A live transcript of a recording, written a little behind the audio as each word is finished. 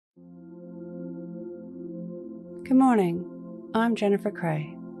Good morning, I'm Jennifer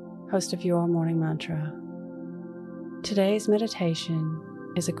Cray, host of Your Morning Mantra. Today's meditation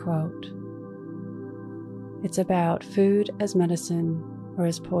is a quote. It's about food as medicine or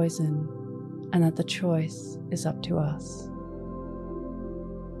as poison, and that the choice is up to us.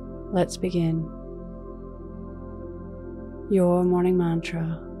 Let's begin. Your morning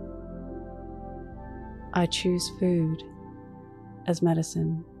mantra. I choose food as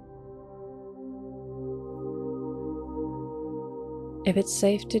medicine. If it's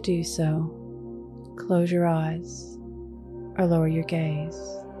safe to do so, close your eyes or lower your gaze.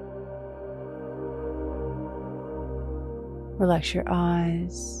 Relax your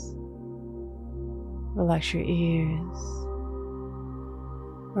eyes, relax your ears,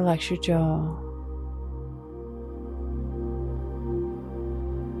 relax your jaw.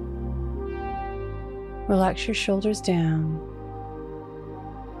 Relax your shoulders down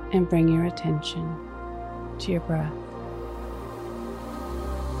and bring your attention to your breath.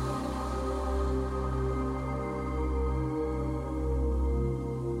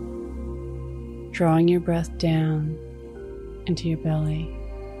 Drawing your breath down into your belly.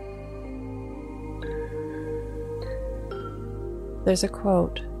 There's a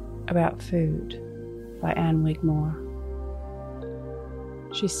quote about food by Anne Wigmore.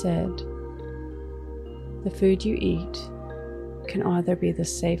 She said, "The food you eat can either be the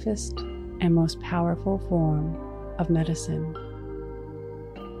safest and most powerful form of medicine,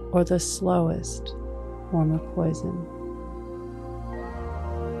 or the slowest form of poison."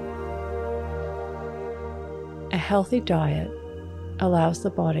 A healthy diet allows the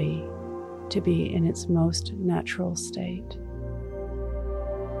body to be in its most natural state,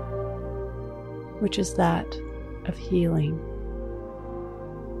 which is that of healing.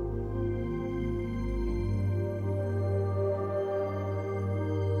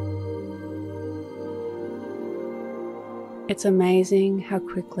 It's amazing how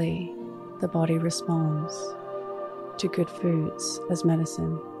quickly the body responds to good foods as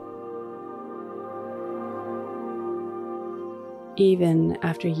medicine. Even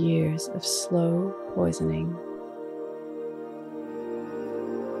after years of slow poisoning.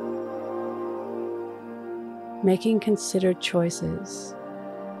 Making considered choices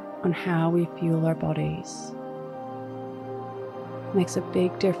on how we fuel our bodies makes a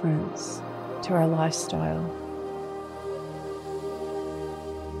big difference to our lifestyle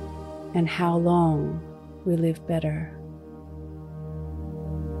and how long we live better.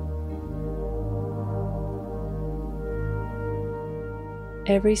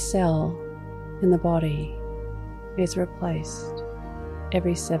 Every cell in the body is replaced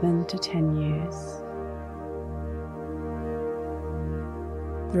every 7 to 10 years.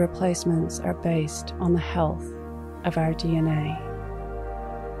 The replacements are based on the health of our DNA,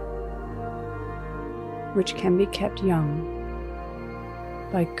 which can be kept young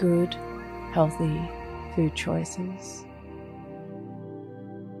by good, healthy food choices,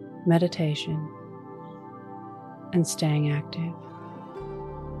 meditation, and staying active.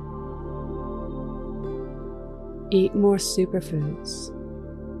 Eat more superfoods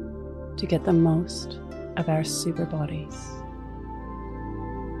to get the most of our super bodies.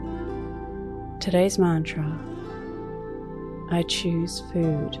 Today's mantra, I choose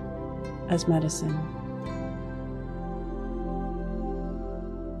food as medicine.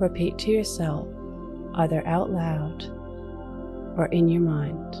 Repeat to yourself, either out loud or in your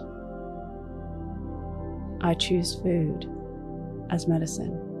mind. I choose food as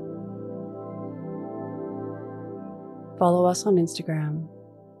medicine. Follow us on Instagram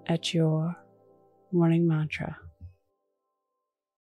at Your Morning Mantra.